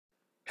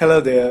Hello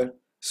there.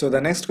 So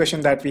the next question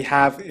that we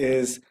have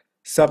is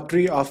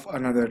subtree of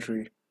another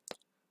tree.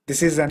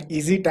 This is an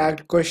easy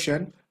tagged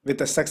question with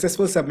a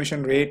successful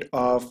submission rate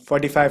of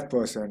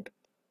 45%.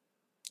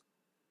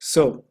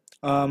 So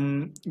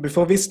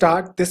before we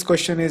start, this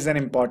question is an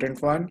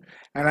important one,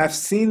 and I've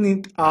seen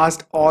it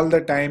asked all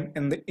the time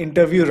in the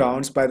interview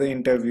rounds by the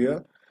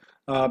interviewer,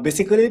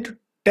 basically to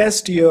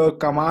test your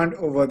command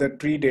over the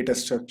tree data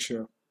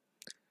structure.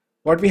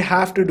 What we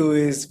have to do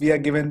is we are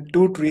given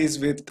two trees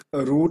with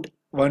a root,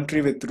 one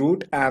tree with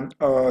root and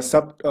a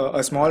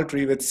small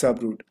tree with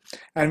subroot,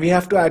 and we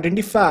have to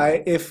identify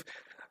if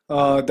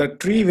the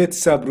tree with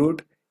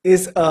subroot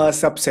is a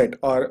subset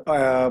or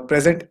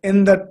present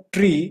in the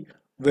tree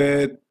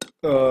with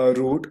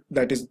root,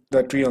 that is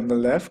the tree on the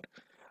left,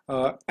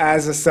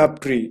 as a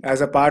subtree,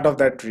 as a part of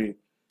that tree.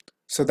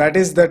 So that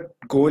is the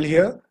goal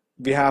here.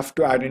 We have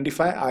to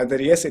identify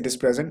either yes, it is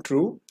present,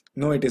 true,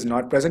 no, it is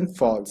not present,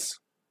 false.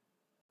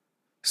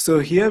 So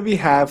here we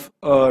have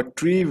a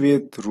tree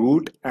with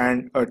root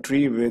and a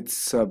tree with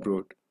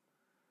subroot.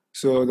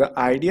 So the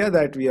idea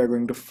that we are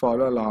going to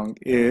follow along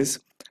is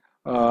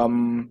we are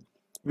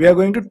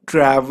going to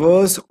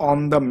traverse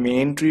on the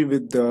main tree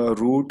with the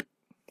root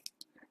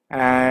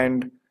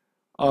and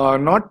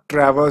not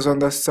traverse on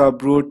the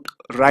subroot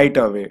right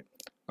away.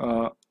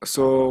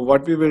 So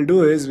what we will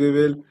do is we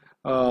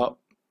will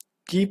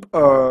keep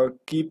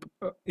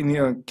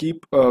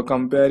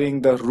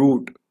comparing the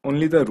root,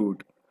 only the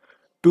root,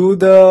 to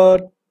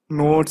the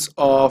nodes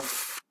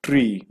of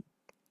tree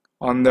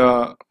on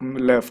the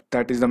left,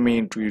 that is the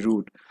main tree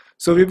root.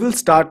 So we will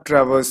start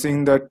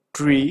traversing the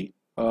tree,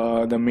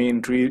 the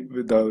main tree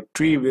with the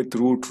tree with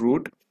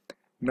root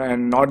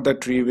and not the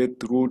tree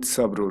with root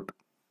subroot.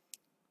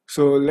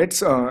 So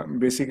let's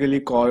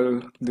basically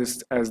call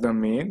this as the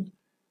main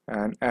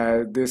and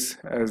add this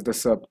as the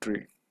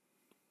subtree.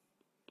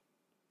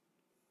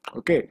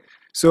 Okay,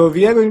 so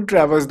we are going to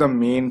traverse the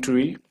main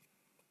tree.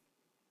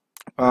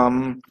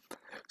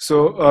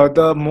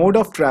 The mode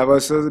of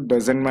traversal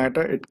doesn't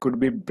matter. It could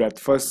be breadth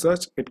first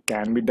search, it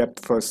can be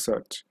depth first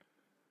search.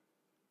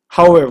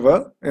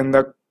 However,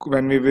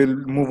 when we will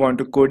move on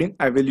to coding,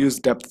 I will use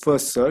depth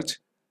first search.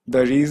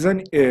 The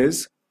reason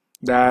is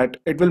that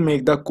it will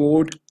make the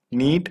code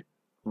neat.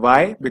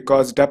 Why?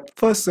 Because depth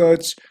first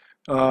search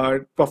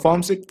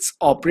performs its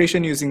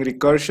operation using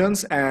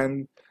recursions,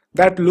 and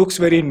that looks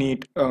very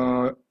neat,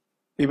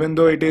 even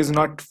though it is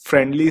not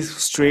friendly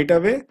straight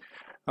away.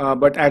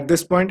 But at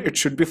this point it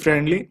should be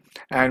friendly,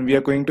 and we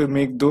are going to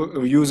make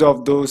use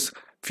of those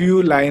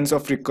few lines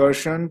of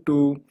recursion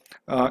to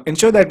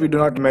ensure that we do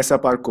not mess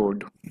up our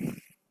code.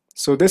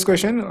 So this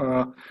question,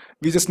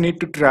 we just need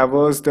to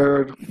traverse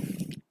the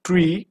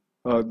tree,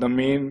 the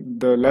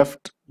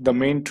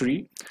main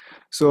tree.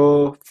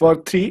 So for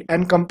 3,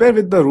 and compare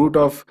the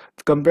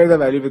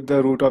value with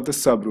the root of the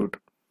subroot,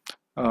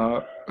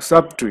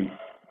 subtree.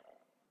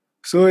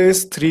 So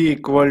is 3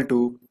 equal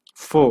to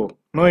 4?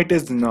 No, it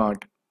is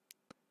not.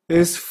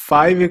 Is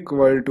 5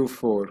 equal to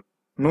 4?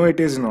 No, it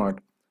is not.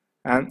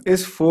 And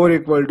is 4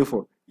 equal to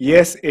 4?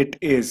 Yes, it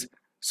is.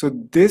 So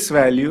this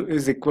value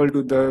is equal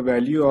to the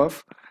value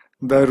of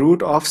the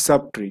root of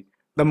subtree.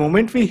 The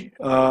moment we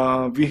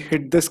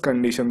hit this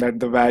condition that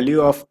the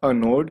value of a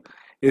node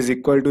is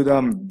equal to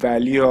the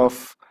value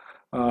of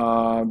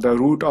the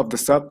root of the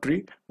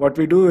subtree, what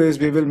we do is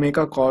we will make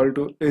a call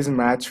to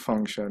isMatch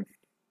function.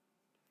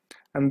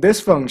 And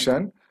this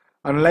function,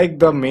 unlike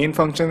the main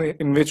function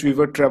in which we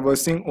were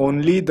traversing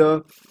only in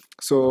the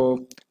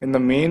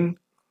main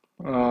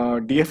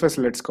DFS,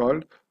 let's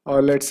call,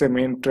 or let's say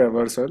main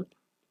traversal,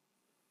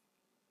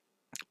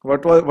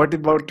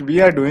 what we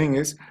are doing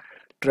is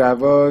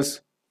traverse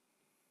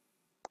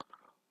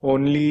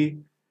only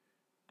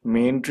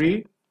main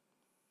tree,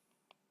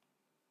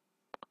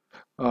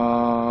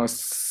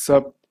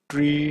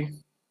 subtree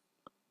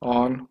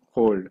on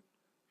hold,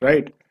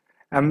 right?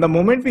 And the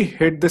moment we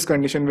hit this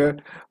condition where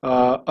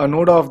a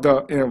node of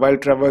the while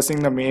traversing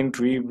the main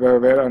tree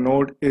where a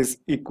node is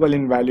equal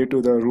in value to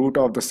the root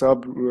of the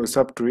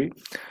subtree,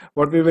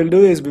 what we will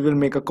do is we will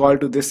make a call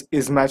to this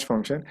isMatch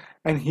function,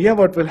 and here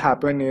what will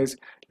happen is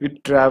we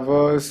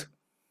traverse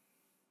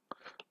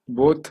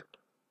both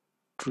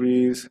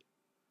trees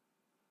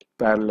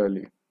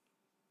parallelly.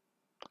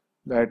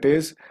 That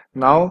is,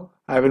 now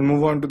I will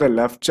move on to the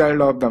left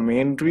child of the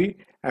main tree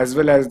as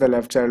well as the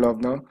left child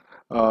of the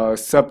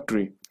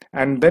subtree,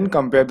 and then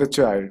compare the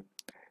child.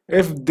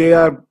 If they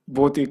are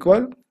both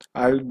equal,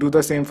 I'll do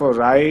the same for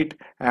right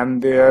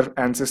and their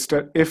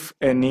ancestor, if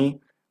any.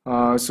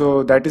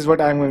 So that is what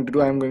I'm going to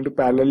do. I'm going to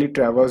parallelly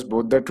traverse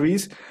both the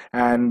trees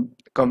and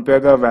compare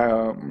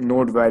the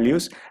node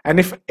values. And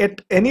if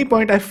at any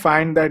point I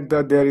find that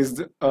there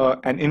is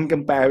an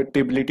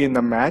incompatibility in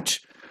the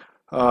match,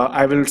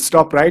 I will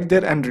stop right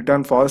there and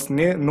return false.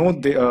 No,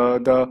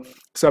 the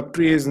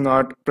subtree is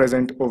not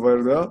present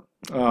over the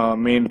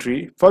main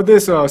tree for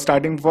this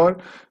starting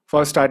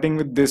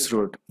with this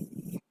root.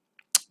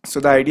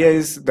 So the idea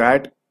is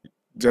that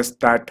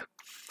just that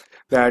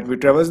we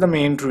traverse the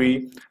main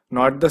tree,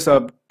 not the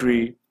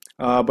subtree,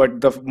 But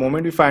the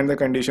moment we find the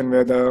condition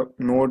where the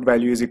node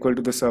value is equal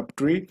to the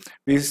subtree,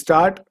 we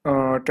start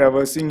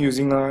traversing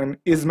using an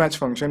isMatch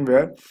function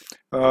where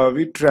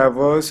we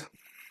traverse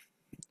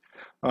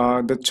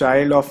the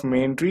child of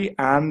main tree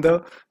and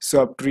the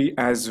subtree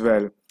as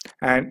well.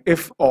 And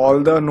if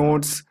all the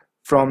nodes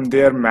from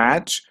their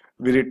match,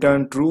 we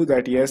return true,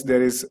 that yes,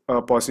 there is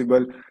a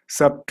possible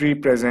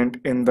subtree present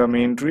in the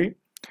main tree.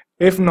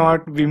 If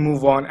not, we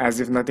move on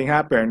as if nothing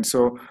happened.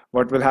 So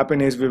what will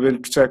happen is we will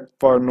check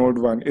for node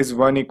 1. Is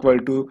 1 equal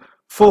to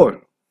 4?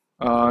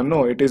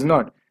 No, it is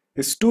not.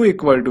 Is 2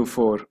 equal to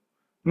 4?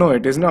 No,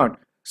 it is not.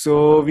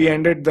 So we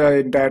ended the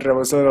entire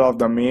traversal of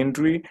the main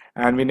tree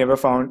and we never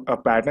found a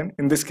pattern.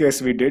 In this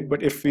case we did,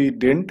 but if we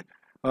didn't,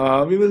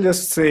 we will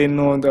just say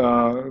no,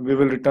 we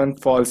will return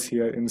false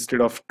here instead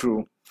of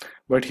true.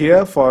 But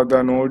here for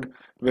the node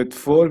with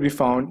 4, we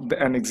found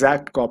an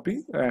exact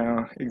copy,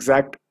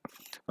 exact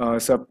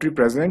subtree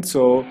present.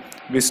 So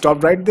we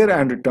stopped right there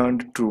and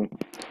returned true.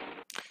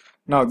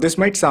 Now, this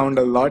might sound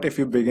a lot if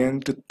you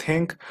begin to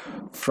think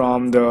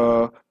from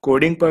the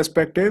coding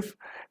perspective,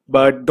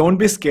 but don't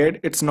be scared.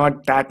 It's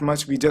not that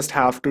much. We just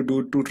have to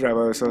do 2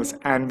 traversals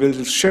and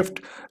we'll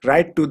shift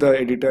right to the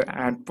editor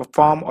and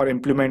perform or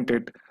implement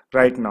it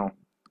right now.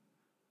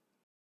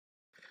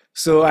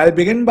 So I'll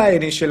begin by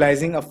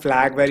initializing a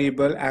flag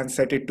variable and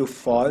set it to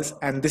false,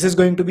 and this is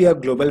going to be a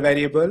global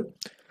variable.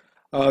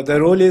 The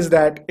role is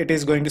that it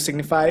is going to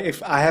signify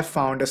if I have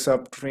found a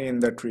subtree in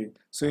the tree.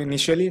 So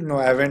initially, no,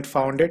 I haven't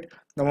found it.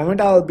 The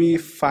moment I'll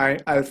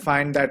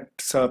find that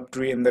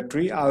subtree in the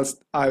tree, I'll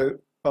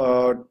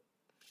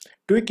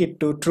tweak it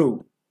to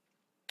true.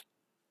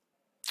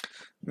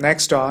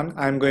 Next on,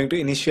 I'm going to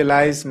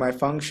initialize my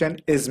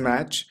function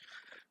isMatch,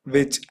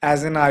 which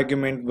as an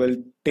argument will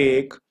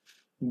take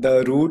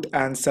the root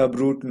and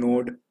subroot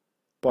node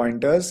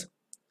pointers,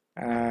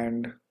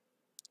 and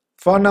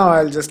for now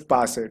I'll just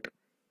pass it.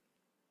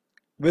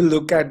 We'll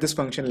look at this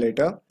function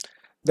later.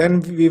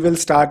 Then we will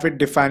start with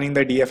defining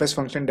the DFS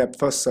function, depth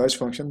first search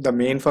function, the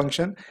main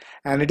function,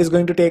 and it is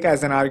going to take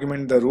as an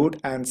argument the root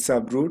and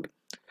subroot.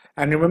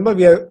 And remember,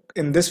 we are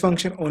in this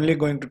function only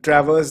going to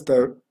traverse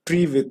the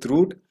tree with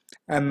root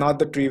and not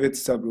the tree with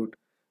subroot.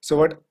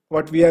 So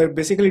what we are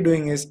basically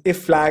doing is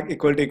if flag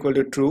equal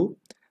to true,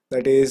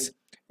 that is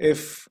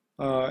if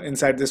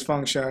inside this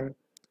function,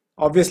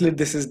 obviously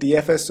this is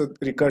DFS, so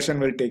recursion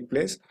will take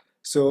place.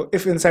 So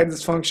if inside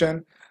this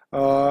function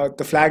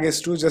the flag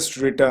is true, just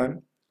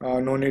return.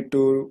 No need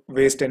to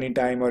waste any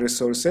time or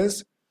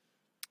resources.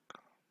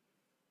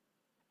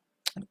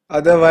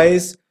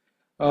 Otherwise,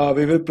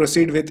 we will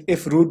proceed with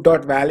if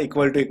root.val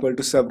equal to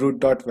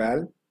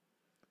subroot.val.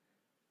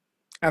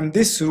 And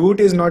this root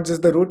is not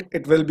just the root,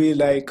 it will be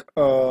like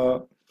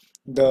the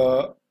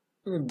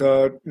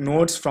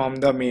nodes from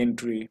the main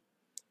tree.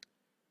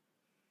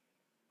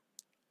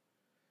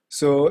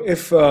 So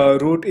if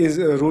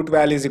root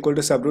val is equal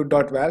to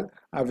subroot.val,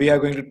 we are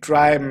going to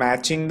try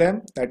matching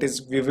them. That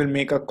is, we will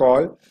make a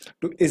call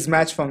to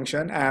isMatch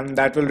function, and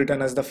that will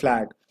return us the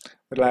flag.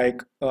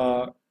 Like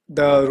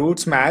the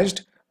roots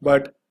matched,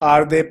 but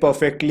are they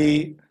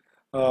perfectly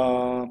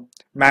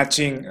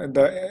matching?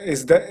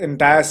 Is the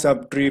entire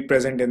subtree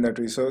present in the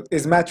tree? So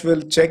isMatch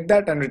will check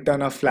that and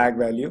return a flag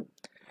value,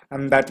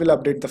 and that will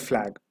update the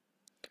flag.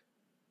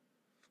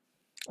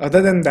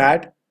 Other than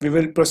that, we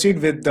will proceed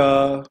with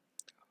the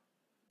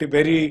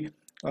very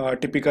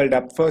typical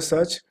depth first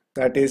search.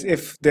 That is,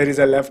 if there is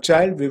a left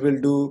child, we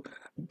will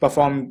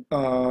perform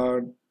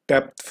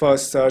depth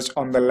first search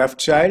on the left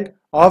child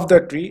of the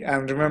tree.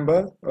 And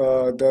remember,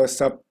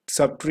 the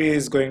subtree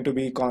is going to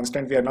be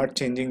constant. We are not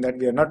changing that.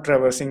 We are not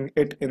traversing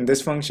it in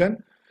this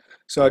function.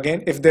 So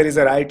again, if there is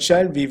a right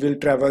child, we will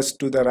traverse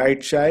to the right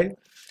child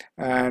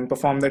and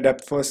perform the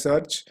depth first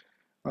search.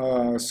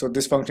 So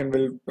this function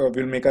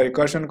will make a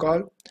recursion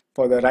call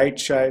for the right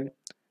child,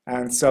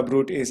 and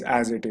subroot is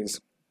as it is.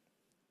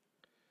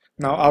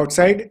 Now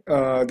outside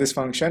this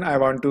function, I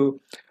want to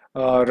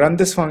run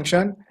this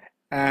function,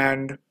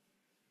 and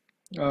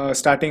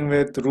starting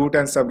with root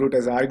and subroot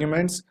as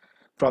arguments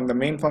from the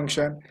main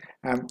function,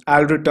 and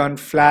I'll return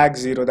flag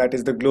 0, that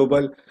is the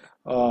global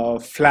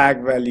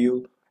flag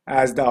value,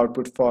 as the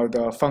output for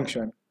the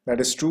function,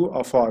 that is true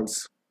or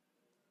false.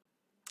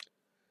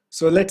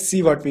 So let's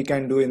see what we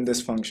can do in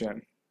this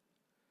function.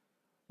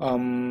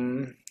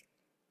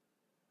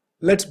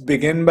 Let's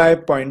begin by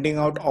pointing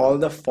out all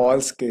the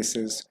false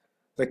cases,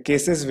 the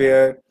cases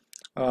where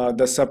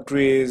the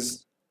subtree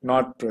is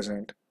not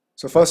present.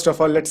 So first of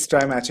all, let's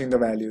try matching the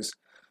values.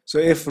 So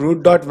if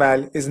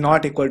root.val is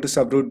not equal to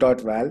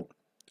subroot.val,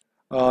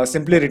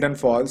 simply return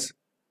false,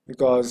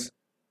 because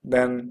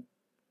then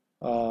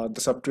the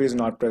subtree is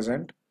not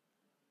present.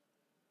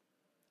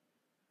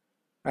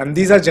 And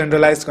these are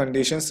generalized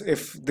conditions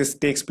if this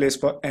takes place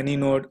for any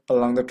node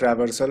along the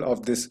traversal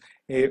of this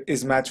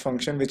isMatch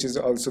function, which is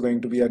also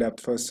going to be a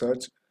depth first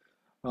search.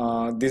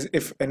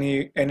 If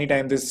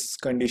anytime these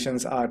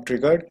conditions are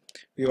triggered,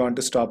 we want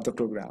to stop the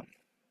program.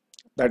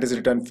 That is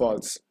return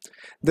false.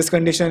 This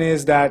condition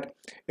is that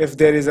if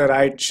there is a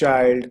right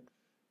child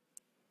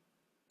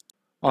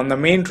on the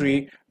main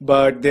tree,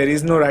 but there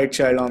is no right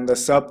child on the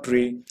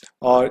subtree,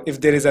 or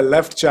if there is a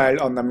left child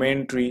on the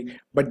main tree,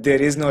 but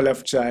there is no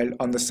left child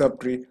on the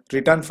subtree,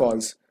 return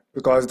false,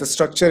 because the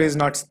structure is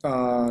not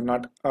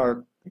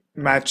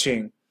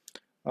matching.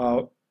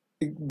 Uh,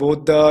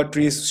 both the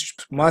trees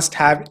must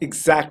have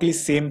exactly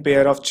same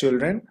pair of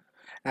children,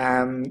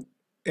 and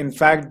in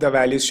fact the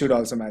values should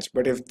also match.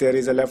 But if there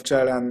is a left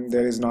child and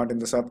there is not in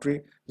the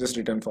subtree, just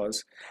return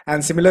false.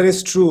 And similar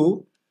is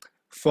true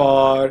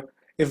for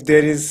if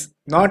there is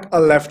not a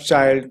left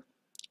child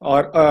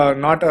or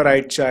not a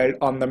right child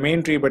on the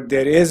main tree, but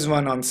there is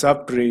one on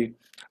subtree.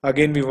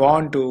 Again, we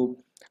want to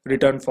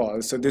return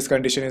false. So this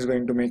condition is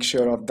going to make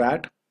sure of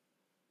that.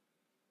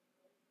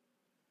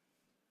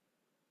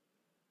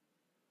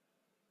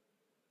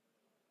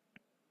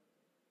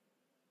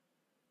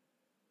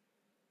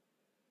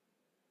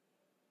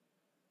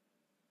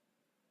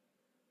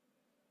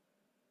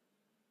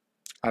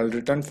 I'll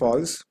return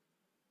false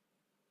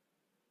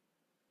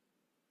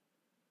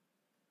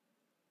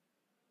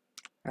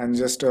and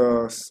just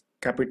a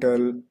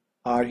capital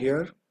R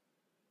here,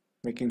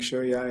 making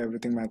sure, yeah,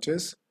 everything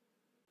matches.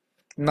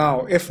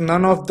 Now, if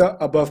none of the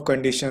above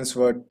conditions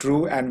were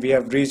true and we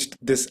have reached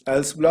this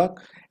else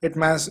block, it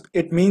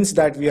means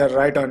that we are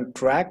right on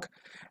track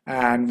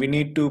and we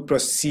need to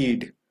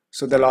proceed.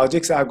 So the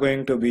logics are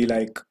going to be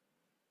like,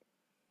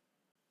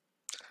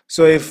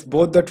 so if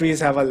both the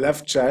trees have a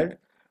left child,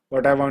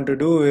 what I want to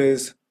do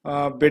is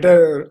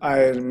better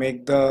I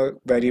make the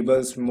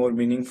variables more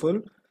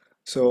meaningful.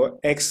 So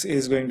x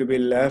is going to be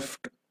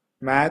left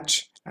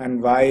match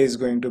and y is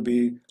going to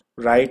be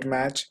right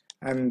match,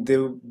 and they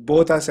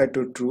both are set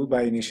to true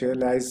by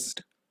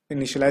initialized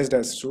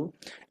as true.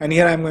 And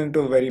here I'm going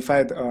to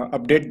verify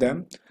update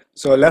them.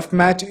 So left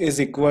match is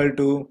equal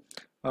to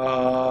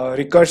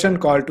recursion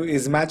call to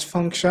isMatch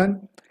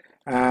function,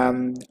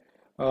 and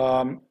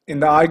in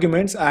the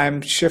arguments I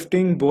am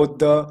shifting both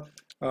the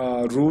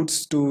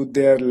roots to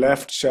their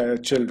left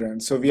children.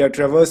 So we are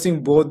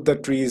traversing both the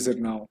trees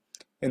now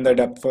in the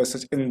depth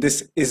first in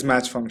this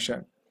isMatch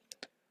function.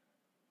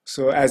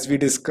 So as we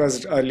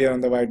discussed earlier on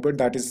the whiteboard,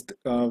 that is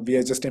we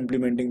are just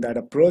implementing that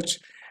approach.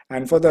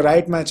 And for the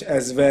right match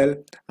as well,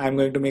 I'm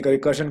going to make a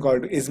recursion call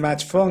to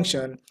isMatch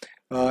function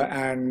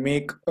and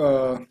make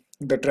the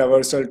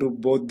traversal to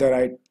both the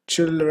right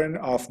children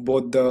of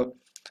both the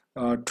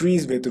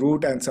trees with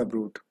root and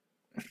subroot.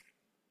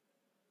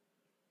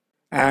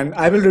 And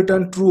I will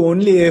return true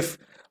only if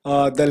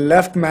the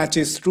left match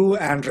is true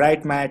and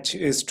right match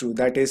is true.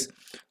 That is,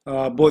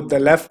 both the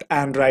left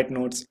and right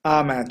nodes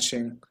are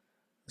matching.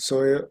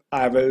 So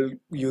I will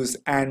use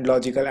AND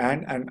logical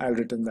and I'll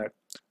return that.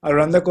 I'll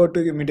run the code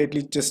to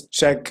immediately just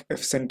check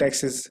if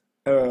syntax is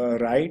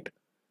right.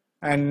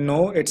 And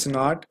no, it's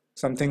not.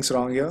 Something's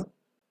wrong here.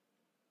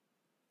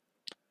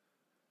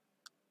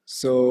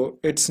 So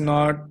it's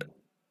not,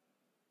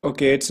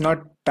 okay, it's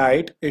not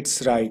tight,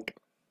 it's right.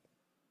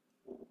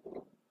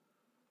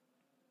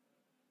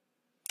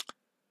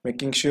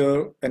 Making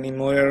sure any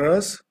more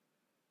errors.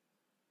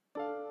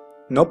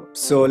 Nope.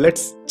 So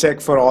let's check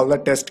for all the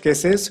test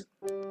cases.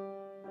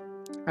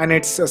 And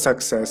it's a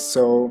success.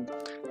 So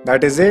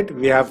that is it.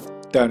 We have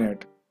done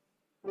it.